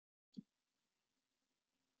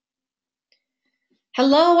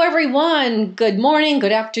Hello, everyone. Good morning,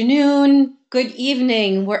 good afternoon, good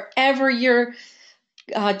evening, wherever you're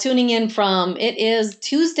tuning in from. It is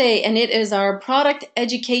Tuesday and it is our product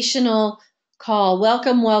educational call.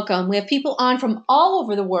 Welcome, welcome. We have people on from all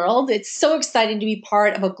over the world. It's so exciting to be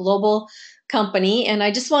part of a global company. And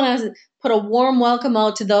I just want to put a warm welcome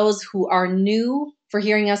out to those who are new for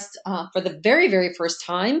hearing us for the very, very first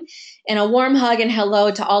time, and a warm hug and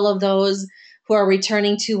hello to all of those who are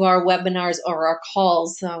returning to our webinars or our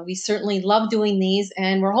calls. We certainly love doing these,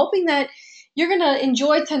 and we're hoping that you're going to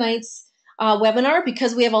enjoy tonight's webinar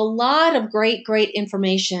because we have a lot of great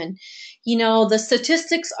information. You know, the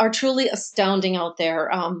statistics are truly astounding out there.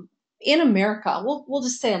 In America, we'll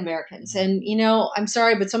just say Americans. And, you know, I'm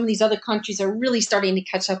sorry, but some of these other countries are really starting to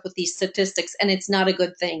catch up with these statistics, and it's not a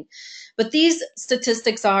good thing. But these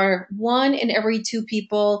statistics are 1 in every 2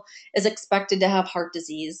 people is expected to have heart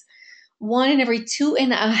disease. 1 in every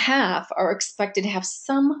 2.5 are expected to have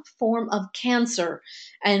some form of cancer,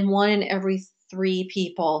 and 1 in every 3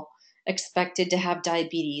 people expected to have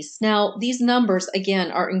diabetes. Now, these numbers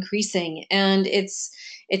again are increasing, and it's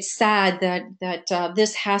sad that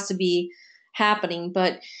this has to be happening.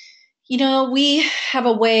 But you know, we have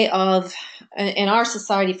a way of, in our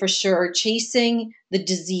society for sure, chasing the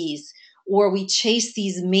disease, or we chase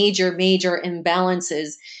these major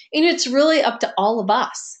imbalances, and it's really up to all of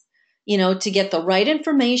us, you know, to get the right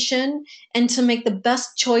information and to make the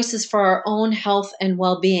best choices for our own health and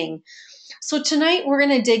well-being. So tonight we're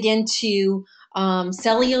going to dig into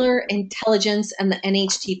cellular intelligence and the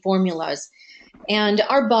NHT formulas. And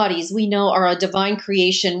our bodies, we know, are a divine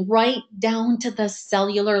creation right down to the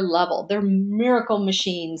cellular level. They're miracle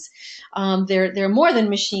machines. They're more than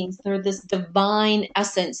machines. They're this divine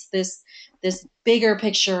essence, this bigger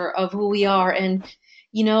picture of who we are. And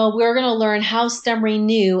you know, we're going to learn how STEM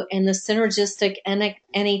Renew and the synergistic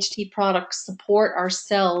NHT products support our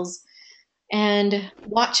cells, and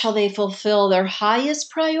watch how they fulfill their highest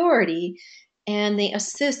priority, and they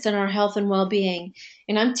assist in our health and well-being.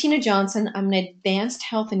 And I'm Tina Johnson. I'm an advanced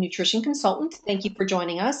health and nutrition consultant. Thank you for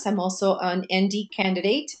joining us. I'm also an ND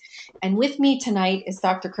candidate. And with me tonight is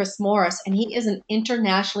Dr. Chris Morris, and he is an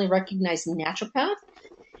internationally recognized naturopath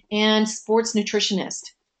and sports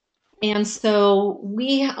nutritionist. And so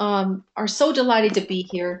we are so delighted to be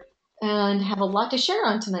here and have a lot to share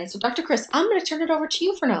on tonight. So Dr. Chris, I'm going to turn it over to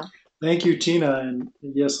you for now. Thank you, Tina. And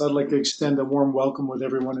yes, I'd like to extend a warm welcome with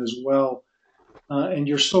everyone as well. And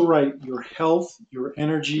you're so right. Your health, your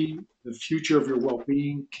energy, the future of your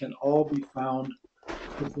well-being can all be found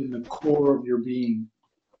within the core of your being,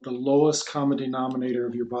 the lowest common denominator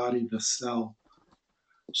of your body, the cell.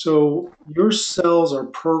 So your cells are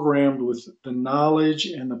programmed with the knowledge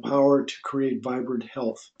and the power to create vibrant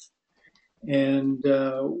health. And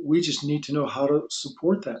we just need to know how to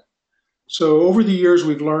support that. So over the years,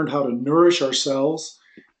 we've learned how to nourish our cells,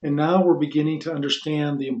 and now we're beginning to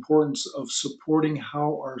understand the importance of supporting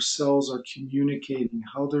how our cells are communicating,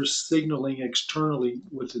 how they're signaling externally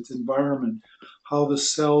with its environment, how the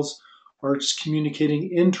cells are communicating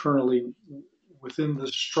internally within the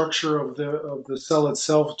structure of the cell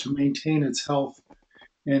itself to maintain its health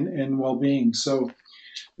and well-being. So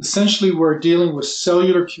essentially, we're dealing with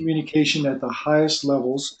cellular communication at the highest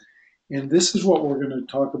levels, and this is what we're going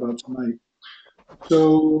to talk about tonight.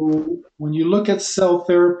 So when you look at cell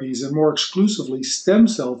therapies, and more exclusively stem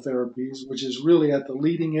cell therapies, which is really at the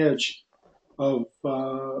leading edge of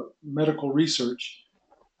medical research,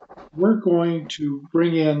 we're going to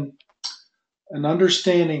bring in an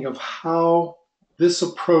understanding of how this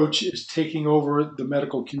approach is taking over the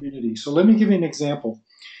medical community. So let me give you an example.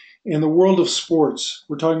 In the world of sports,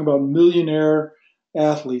 we're talking about millionaire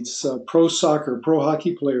athletes, pro soccer, pro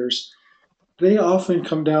hockey players. They often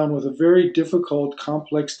come down with a very difficult,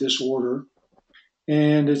 complex disorder,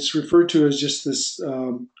 and it's referred to as just this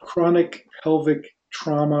chronic pelvic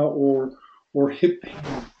trauma or hip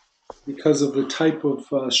pain because of the type of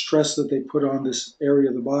stress that they put on this area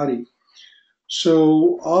of the body.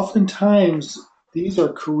 So oftentimes these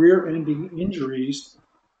are career-ending injuries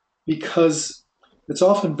because it's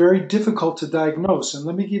often very difficult to diagnose. And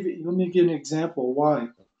let me give you an example why.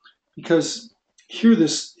 Because here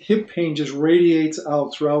this hip pain just radiates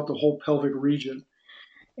out throughout the whole pelvic region.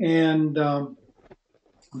 And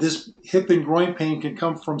this hip and groin pain can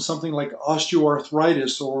come from something like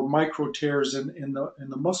osteoarthritis or micro tears in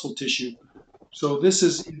the muscle tissue. So this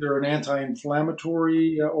is either an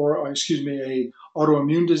anti-inflammatory or, excuse me, a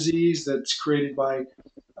autoimmune disease that's created by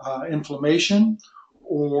inflammation,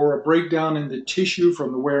 or a breakdown in the tissue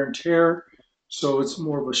from the wear and tear. So it's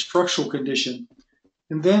more of a structural condition.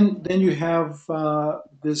 And then you have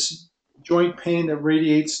this joint pain that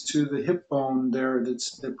radiates to the hip bone there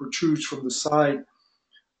that protrudes from the side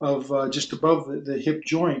of just above the hip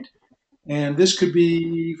joint. And this could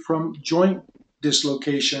be from joint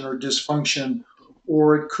dislocation or dysfunction,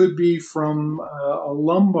 or it could be from a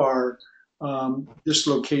lumbar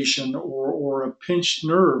dislocation or a pinched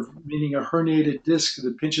nerve, meaning a herniated disc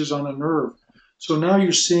that pinches on a nerve. So now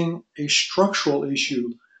you're seeing a structural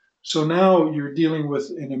issue. So now you're dealing with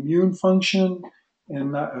an immune function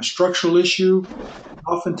and a structural issue.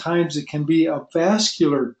 Oftentimes it can be a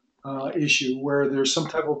vascular issue where there's some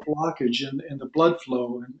type of blockage in the blood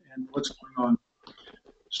flow and what's going on.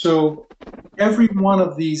 So every one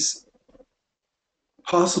of these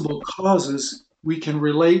possible causes we can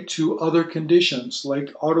relate to other conditions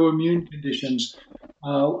like autoimmune conditions,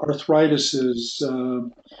 arthritis,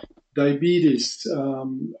 diabetes,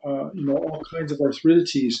 all kinds of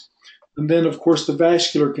arthritides. And then, of course, the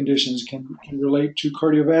vascular conditions can relate to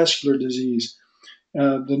cardiovascular disease,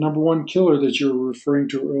 the number one killer that you were referring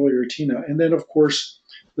to earlier, Tina. And then, of course,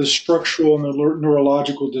 the structural and the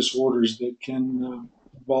neurological disorders that can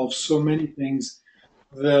involve so many things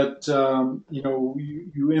that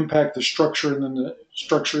you impact the structure, and then the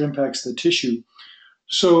structure impacts the tissue.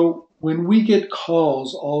 So when we get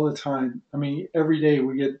calls all the time, I mean, every day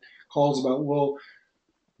we get calls about, well,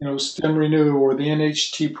 Stem Renew or the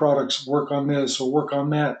NHT products work on this or work on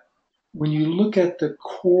that. When you look at the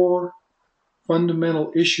core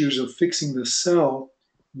fundamental issues of fixing the cell,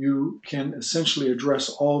 you can essentially address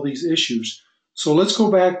all these issues. So let's go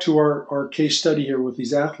back to our case study here with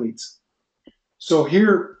these athletes. So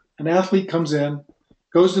here, an athlete comes in,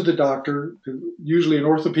 goes to the doctor, usually an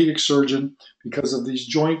orthopedic surgeon, because of these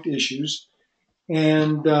joint issues.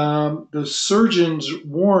 And the surgeons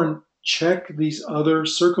warn, check these other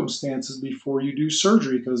circumstances before you do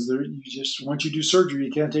surgery, because once you do surgery,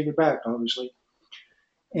 you can't take it back, obviously.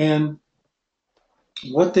 And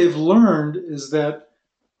what they've learned is that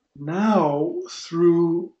now,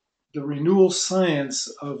 through the renewal science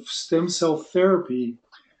of stem cell therapy,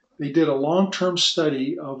 they did a long-term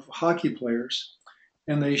study of hockey players,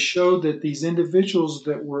 and they showed that these individuals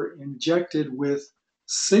that were injected with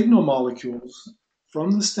signal molecules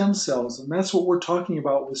from the stem cells, and that's what we're talking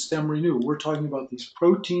about with Stem Renew. We're talking about these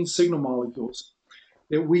protein signal molecules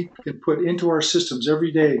that we can put into our systems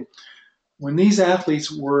every day. When these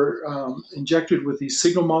athletes were injected with these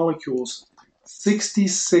signal molecules,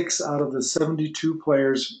 66 out of the 72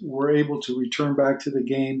 players were able to return back to the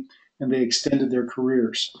game, and they extended their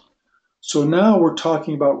careers. So now we're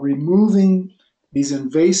talking about removing these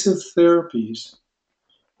invasive therapies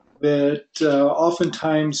that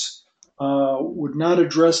oftentimes would not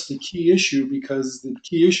address the key issue, because the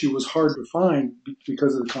key issue was hard to find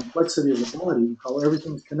because of the complexity of the body, how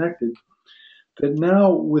everything's connected. That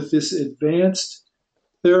now, with this advanced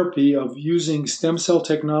therapy of using stem cell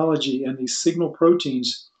technology and these signal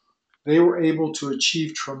proteins, they were able to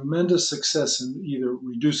achieve tremendous success in either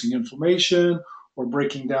reducing inflammation or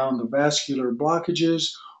breaking down the vascular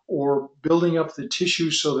blockages or building up the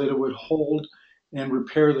tissue so that it would hold and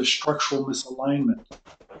repair the structural misalignment.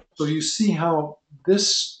 So you see how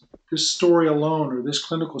this story alone, or this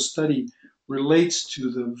clinical study, relates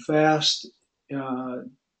to the vast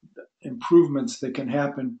improvements that can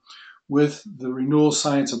happen with the renewal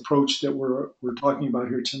science approach that we're talking about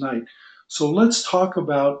here tonight. So let's talk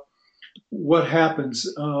about what happens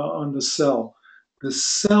on the cell. The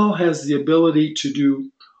cell has the ability to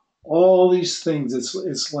do all these things.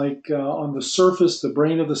 It's like on the surface, the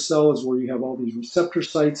brain of the cell is where you have all these receptor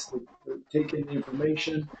sites that take in the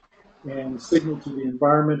information and signal to the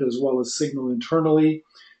environment, as well as signal internally.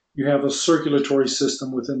 You have a circulatory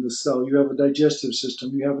system within the cell. You have a digestive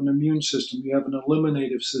system. You have an immune system. You have an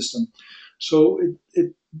eliminative system. So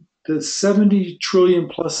the 70 trillion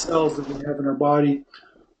plus cells that we have in our body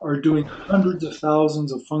are doing hundreds of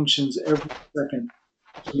thousands of functions every second.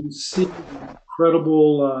 So you see the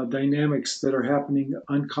incredible dynamics that are happening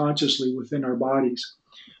unconsciously within our bodies.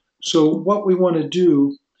 So what we want to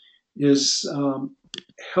do is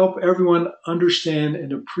help everyone understand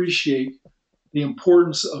and appreciate the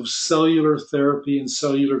importance of cellular therapy and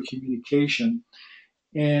cellular communication.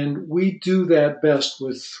 And we do that best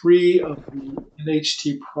with 3 of the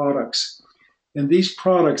NHT products. And these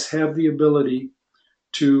products have the ability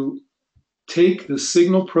to take the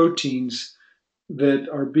signal proteins that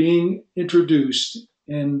are being introduced,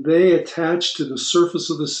 and they attach to the surface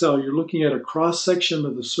of the cell. You're looking at a cross section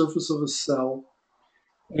of the surface of a cell.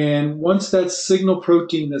 And once that signal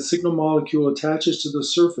protein, that signal molecule attaches to the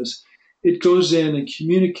surface, it goes in and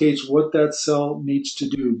communicates what that cell needs to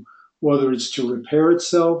do, whether it's to repair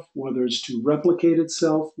itself, whether it's to replicate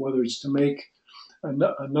itself, whether it's to make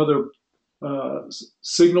another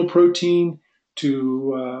signal protein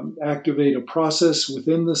to activate a process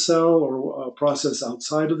within the cell or a process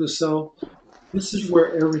outside of the cell. This is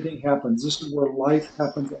where everything happens. This is where life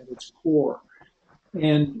happens at its core.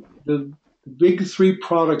 And the big three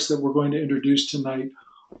products that we're going to introduce tonight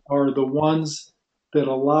are the ones that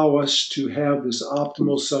allow us to have this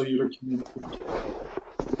optimal cellular communication.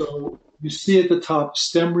 So you see at the top,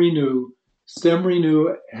 Stem Renew. Stem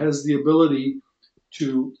Renew has the ability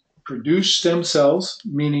to produce stem cells,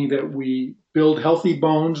 meaning that we build healthy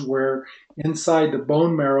bones where inside the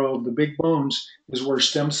bone marrow of the big bones is where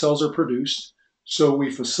stem cells are produced. So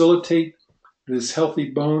we facilitate this healthy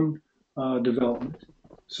bone development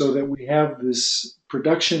so that we have this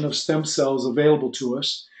production of stem cells available to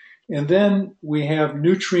us. And then we have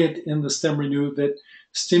nutrient in the Stem Renew that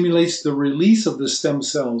stimulates the release of the stem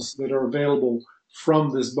cells that are available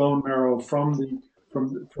from this bone marrow, from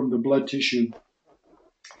the blood tissue.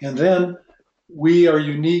 And then we are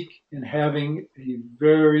unique in having a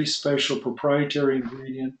very special proprietary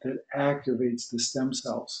ingredient that activates the stem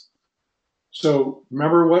cells. So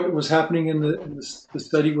remember what was happening in the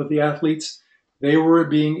study with the athletes? They were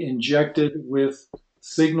being injected with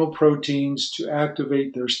signal proteins to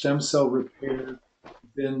activate their stem cell repair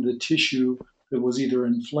within the tissue that was either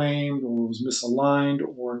inflamed or was misaligned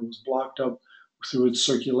or it was blocked up through its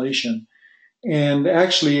circulation. And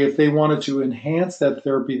actually, if they wanted to enhance that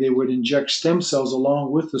therapy, they would inject stem cells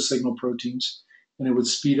along with the signal proteins, and it would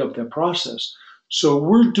speed up that process. So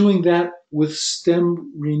we're doing that with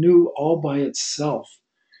Stem Renew all by itself.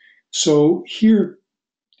 So here,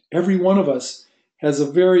 every one of us has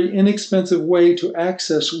a very inexpensive way to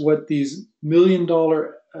access what these $1 million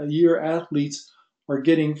a year athletes are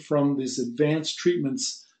getting from these advanced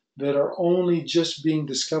treatments that are only just being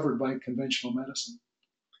discovered by conventional medicine.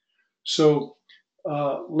 So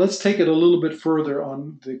let's take it a little bit further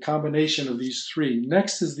on the combination of these three.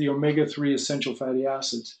 Next is the omega-3 essential fatty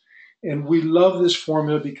acids. And we love this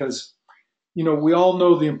formula because, we all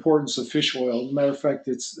know the importance of fish oil. As a matter of fact,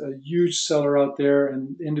 it's a huge seller out there,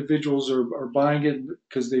 and individuals are buying it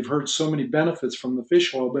because they've heard so many benefits from the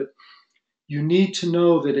fish oil. But you need to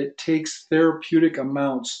know that it takes therapeutic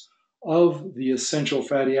amounts of the essential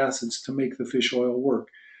fatty acids to make the fish oil work.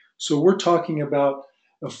 So we're talking about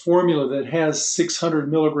a formula that has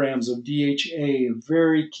 600 milligrams of DHA, a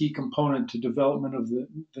very key component to development of the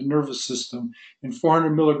nervous system, and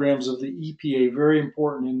 400 milligrams of the EPA, very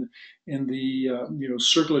important in the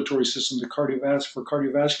circulatory system, for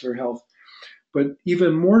cardiovascular health. But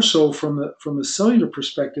even more so from the cellular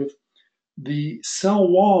perspective, the cell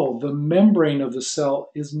wall, the membrane of the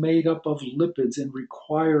cell, is made up of lipids and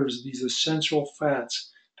requires these essential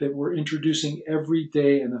fats that we're introducing every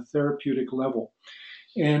day in a therapeutic level.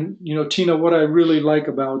 And Tina, what I really like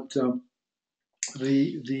about the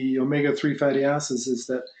omega-3 fatty acids is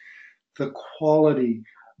that the quality,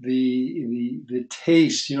 the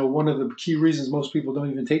taste. One of the key reasons most people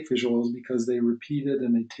don't even take fish oil is because they repeat it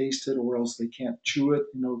and they taste it, or else they can't chew it.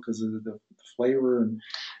 Because of the flavor, and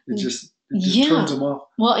it just turns Yeah. them off.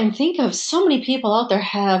 Well, and think of so many people out there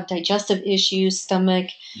have digestive issues, stomach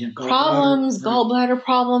Yeah, gallbladder, problems, right? gallbladder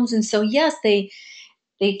problems, and so yes, they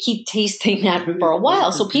keep tasting that for a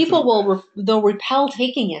while. So people they'll repel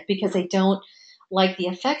taking it because they don't like the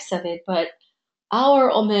effects of it. But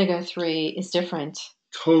our omega-3 is different.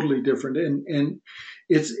 Totally different, and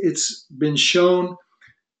it's been shown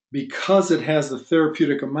because it has the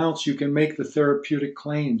therapeutic amounts, you can make the therapeutic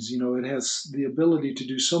claims. It has the ability to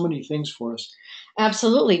do so many things for us.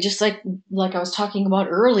 Absolutely. Just like I was talking about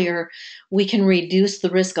earlier, we can reduce the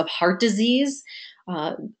risk of heart disease.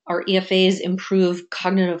 Uh, our EFAs improve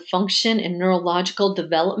cognitive function and neurological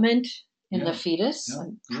development in the Yeah, fetus. yeah,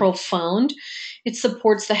 yeah. Profound. It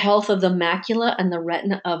supports the health of the macula and the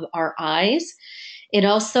retina of our eyes. It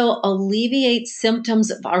also alleviates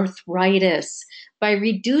symptoms of arthritis by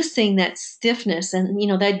reducing that stiffness and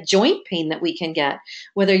that joint pain that we can get,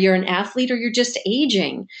 whether you're an athlete or you're just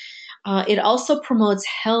aging. It also promotes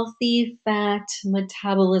healthy fat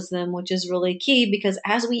metabolism, which is really key because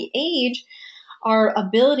as we age, our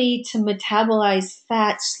ability to metabolize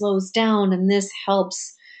fat slows down, and this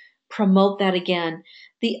helps promote that again.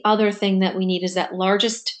 The other thing that we need is that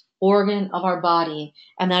largest organ of our body,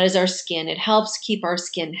 and that is our skin. It helps keep our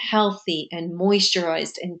skin healthy and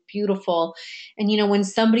moisturized and beautiful. And when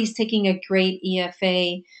somebody's taking a great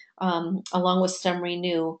EFA along with Stem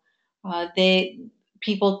Renew, they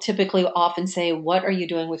people typically often say, "What are you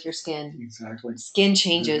doing with your skin?" Exactly. Skin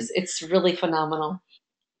Exactly. changes. It's really phenomenal.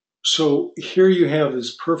 So here you have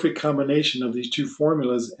this perfect combination of these two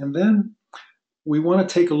formulas, and then we want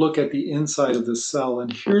to take a look at the inside of the cell,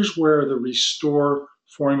 and here's where the Restore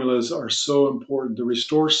formulas are so important. The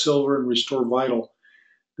Restore Silver and Restore Vital.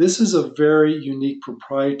 This is a very unique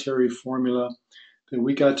proprietary formula that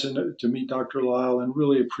we got to meet Dr. Lyle and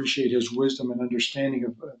really appreciate his wisdom and understanding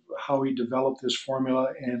of how he developed this formula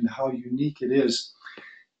and how unique it is.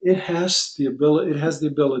 It has the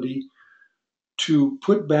ability to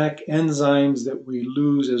put back enzymes that we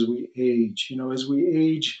lose as we age. As we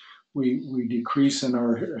age, we decrease in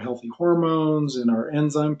our healthy hormones and our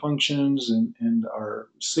enzyme functions and our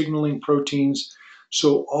signaling proteins.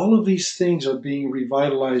 So all of these things are being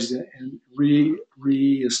revitalized and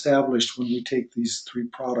reestablished when we take these three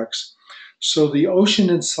products. So the ocean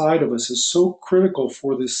inside of us is so critical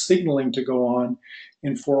for this signaling to go on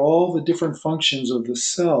and for all the different functions of the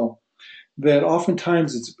cell that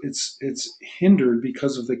oftentimes it's hindered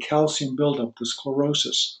because of the calcium buildup, the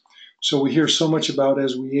sclerosis. So we hear so much about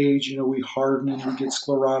as we age, we harden and we get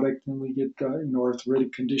sclerotic and we get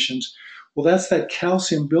arthritic conditions. Well, that's that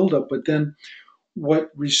calcium buildup. But then what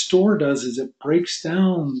Restore does is it breaks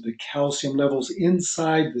down the calcium levels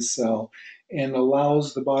inside the cell and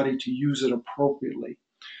allows the body to use it appropriately.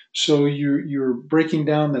 So you're breaking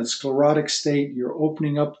down that sclerotic state. You're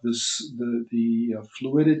opening up the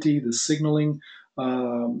fluidity, the signaling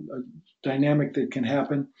dynamic that can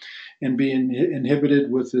happen, and be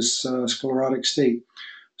inhibited with this sclerotic state.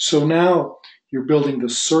 So now you're building the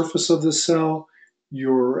surface of the cell.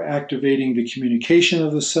 You're activating the communication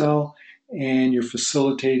of the cell, and you're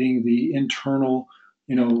facilitating the internal,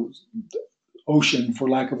 ocean, for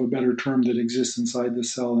lack of a better term, that exists inside the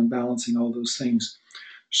cell and balancing all those things.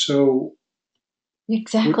 So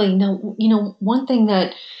Exactly. Now, one thing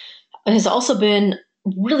that has also been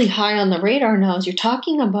really high on the radar now is you're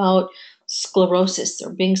talking about sclerosis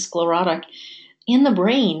or being sclerotic in the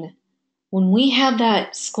brain. When we have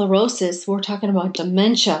that sclerosis, we're talking about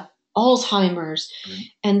dementia, Alzheimer's,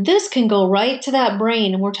 and this can go right to that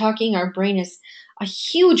brain. And we're talking our brain is a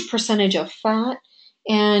huge percentage of fat.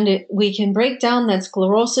 And we can break down that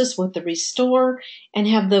sclerosis with the Restore and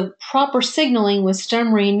have the proper signaling with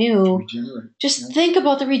Stem Renew. Regenerate. Just think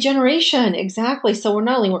about the regeneration. Exactly. So we're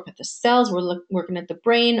not only working at the cells, we're working at the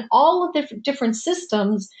brain. All of the different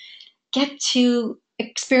systems get to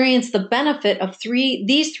experience the benefit of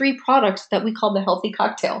these three products that we call the healthy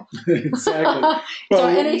cocktail. Exactly. It's our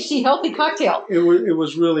NHT healthy cocktail. It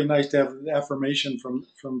was really nice to have the affirmation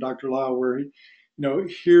from Dr. Lau, where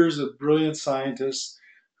here's a brilliant scientist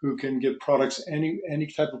who can get products, any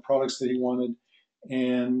type of products that he wanted,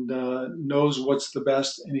 and knows what's the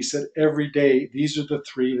best. And he said every day these are the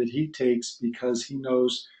three that he takes because he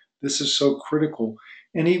knows this is so critical.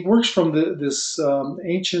 And he works from this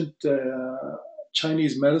ancient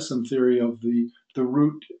Chinese medicine theory of the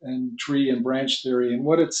root and tree and branch theory. And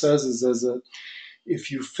what it says is,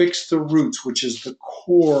 if you fix the roots, which is the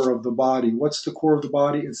core of the body, what's the core of the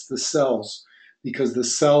body? It's the cells, because the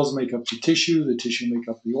cells make up the tissue make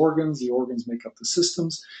up the organs make up the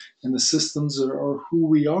systems, and the systems are who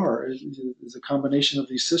we are. It's a combination of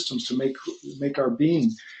these systems to make our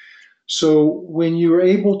being. So when you're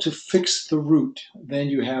able to fix the root, then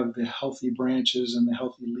you have the healthy branches and the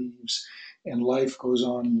healthy leaves, and life goes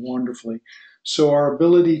on wonderfully. So our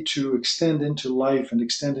ability to extend into life and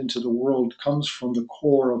extend into the world comes from the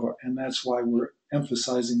core of and that's why we're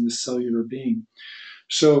emphasizing the cellular being.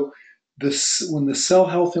 So when the cell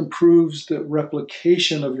health improves, the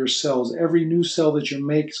replication of your cells, every new cell that you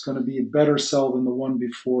make is going to be a better cell than the one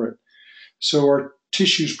before it. So our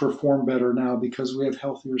tissues perform better now because we have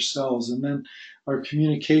healthier cells. And then our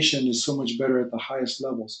communication is so much better at the highest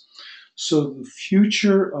levels. So the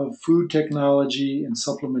future of food technology and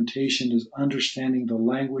supplementation is understanding the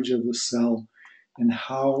language of the cell and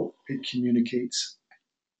how it communicates.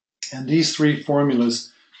 And these three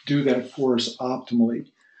formulas do that for us optimally.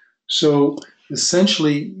 So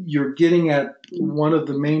essentially, you're getting at one of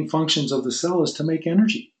the main functions of the cell is to make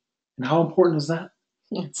energy. And how important is that?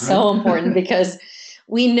 It's so important because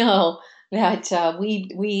we know that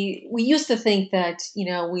we used to think that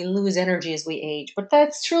we lose energy as we age, but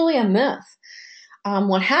that's truly a myth.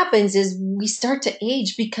 What happens is we start to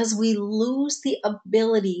age because we lose the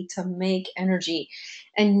ability to make energy,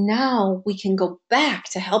 and now we can go back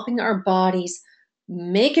to helping our bodies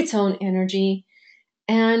make its own energy.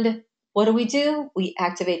 And what do? We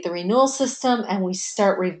activate the renewal system and we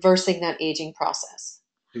start reversing that aging process.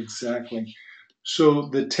 Exactly. So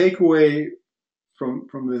the takeaway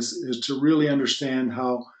from this is to really understand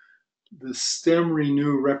how the STEM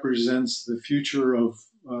Renew represents the future of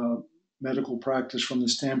medical practice from the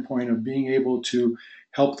standpoint of being able to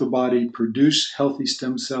help the body produce healthy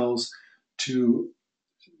stem cells, to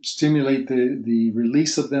stimulate the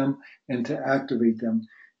release of them, and to activate them.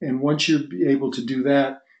 And once you're able to do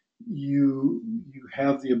that, you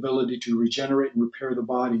have the ability to regenerate and repair the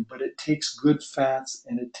body. But it takes good fats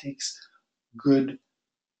and it takes good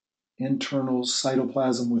internal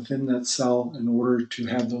cytoplasm within that cell in order to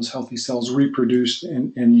have those healthy cells reproduced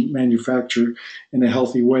and manufactured in a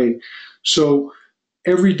healthy way. So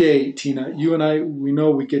every day, Tina, you and I, we know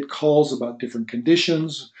we get calls about different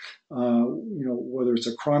conditions. Whether it's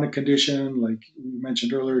a chronic condition like you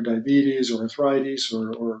mentioned earlier, diabetes or arthritis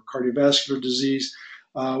or cardiovascular disease.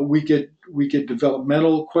 We get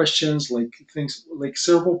developmental questions like things like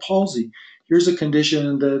cerebral palsy. Here's a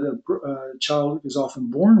condition that a child is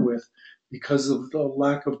often born with because of the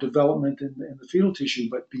lack of development in the fetal tissue.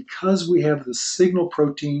 But because we have the signal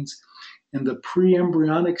proteins in the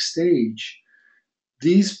pre-embryonic stage,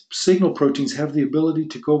 these signal proteins have the ability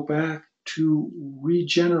to go back to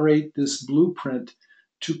regenerate this blueprint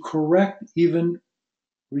to correct even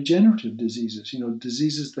regenerative diseases,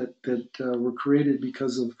 diseases that were created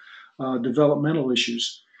because of developmental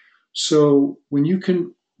issues. So when you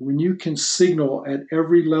can signal at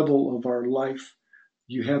every level of our life,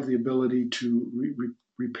 you have the ability to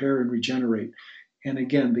repair and regenerate. And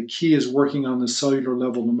again, the key is working on the cellular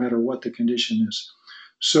level, no matter what the condition is.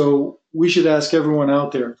 So we should ask everyone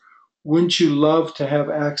out there: wouldn't you love to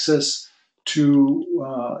have access to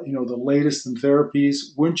the latest in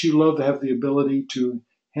therapies? Wouldn't you love to have the ability to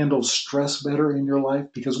handle stress better in your life?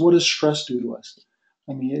 Because what does stress do to us?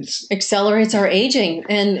 I mean, it's Accelerates our aging,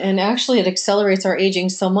 and actually it accelerates our aging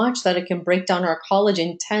so much that it can break down our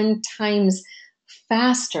collagen 10 times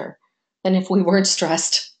faster than if we weren't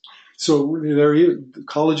stressed. so there.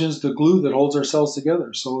 Collagen's the glue that holds our cells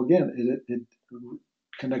together. So again, it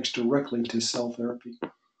connects directly to cell therapy.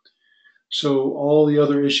 So all the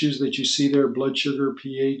other issues that you see there, blood sugar,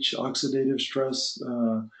 pH, oxidative stress,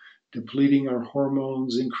 depleting our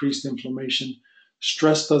hormones, increased inflammation,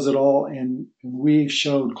 stress does it all. And we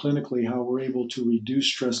showed clinically how we're able to reduce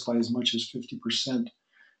stress by as much as 50%.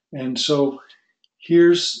 And so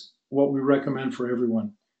here's what we recommend for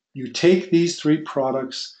everyone. You take these three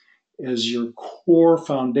products as your core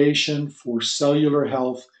foundation for cellular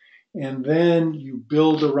health, and then you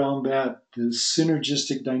build around that the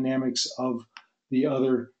synergistic dynamics of the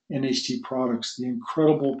other NHT products, the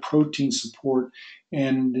incredible protein support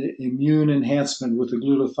and immune enhancement with the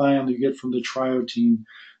glutathione you get from the triotein,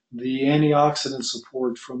 the antioxidant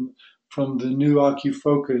support from the new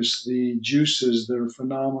OcuFocus, the juices that are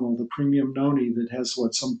phenomenal, the premium noni that has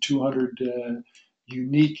some 200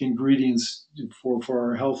 unique ingredients for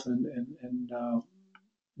our health and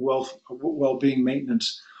well-being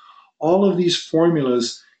maintenance. All of these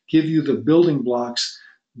formulas give you the building blocks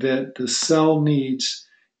that the cell needs,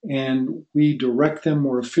 and we direct them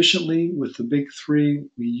more efficiently with the big three.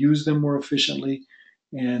 We use them more efficiently,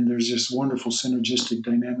 and there's this wonderful synergistic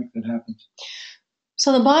dynamic that happens.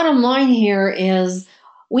 So the bottom line here is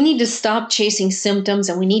we need to stop chasing symptoms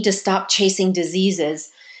and we need to stop chasing diseases.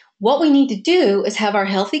 What we need to do is have our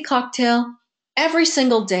healthy cocktail every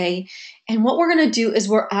single day. And what we're going to do is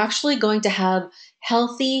we're actually going to have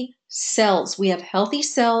healthy cells. We have healthy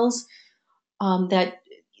cells that,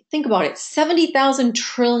 think about it, 70,000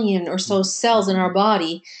 trillion or so cells in our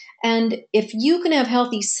body. And if you can have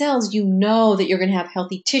healthy cells, you know that you're going to have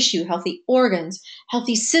healthy tissue, healthy organs,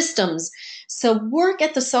 healthy systems. So work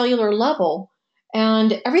at the cellular level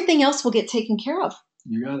and everything else will get taken care of.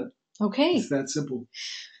 You got it. Okay. It's that simple.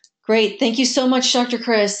 Great. Thank you so much, Dr.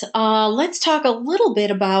 Chris. Let's talk a little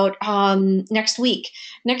bit about next week.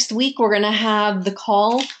 Next week, we're going to have the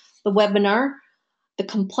call, the webinar, The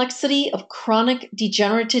Complexity of Chronic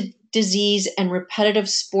Degenerative Disease and Repetitive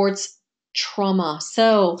Sports Trauma.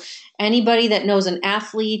 So anybody that knows an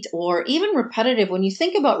athlete or even repetitive, when you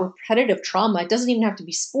think about repetitive trauma, it doesn't even have to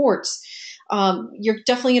be sports. You're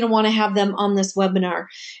definitely going to want to have them on this webinar.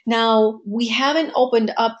 Now, we haven't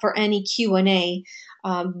opened up for any Q&A,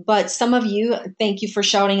 but some of you, thank you for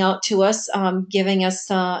shouting out to us, giving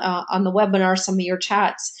us on the webinar some of your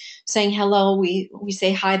chats, saying hello. We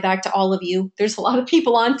say hi back to all of you. There's a lot of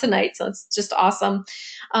people on tonight, so it's just awesome.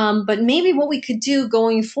 But maybe what we could do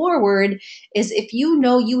going forward is if you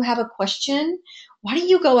know you have a question, why don't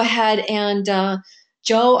you go ahead and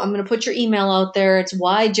Joe, I'm going to put your email out there. It's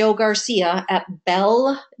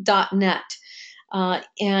yjoegarcia@bell.net.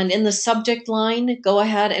 And in the subject line, go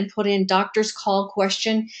ahead and put in doctor's call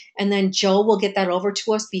question, and then Joe will get that over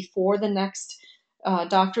to us before the next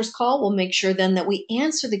doctor's call. We'll make sure then that we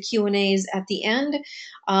answer the Q&As at the end.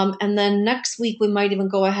 And then next week, we might even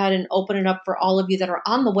go ahead and open it up for all of you that are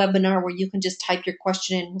on the webinar where you can just type your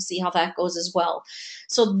question in. We'll see how that goes as well.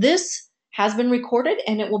 So this has been recorded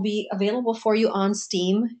and it will be available for you on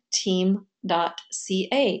steamteam.ca.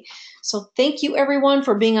 So thank you everyone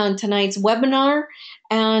for being on tonight's webinar,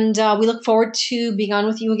 and we look forward to being on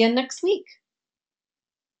with you again next week.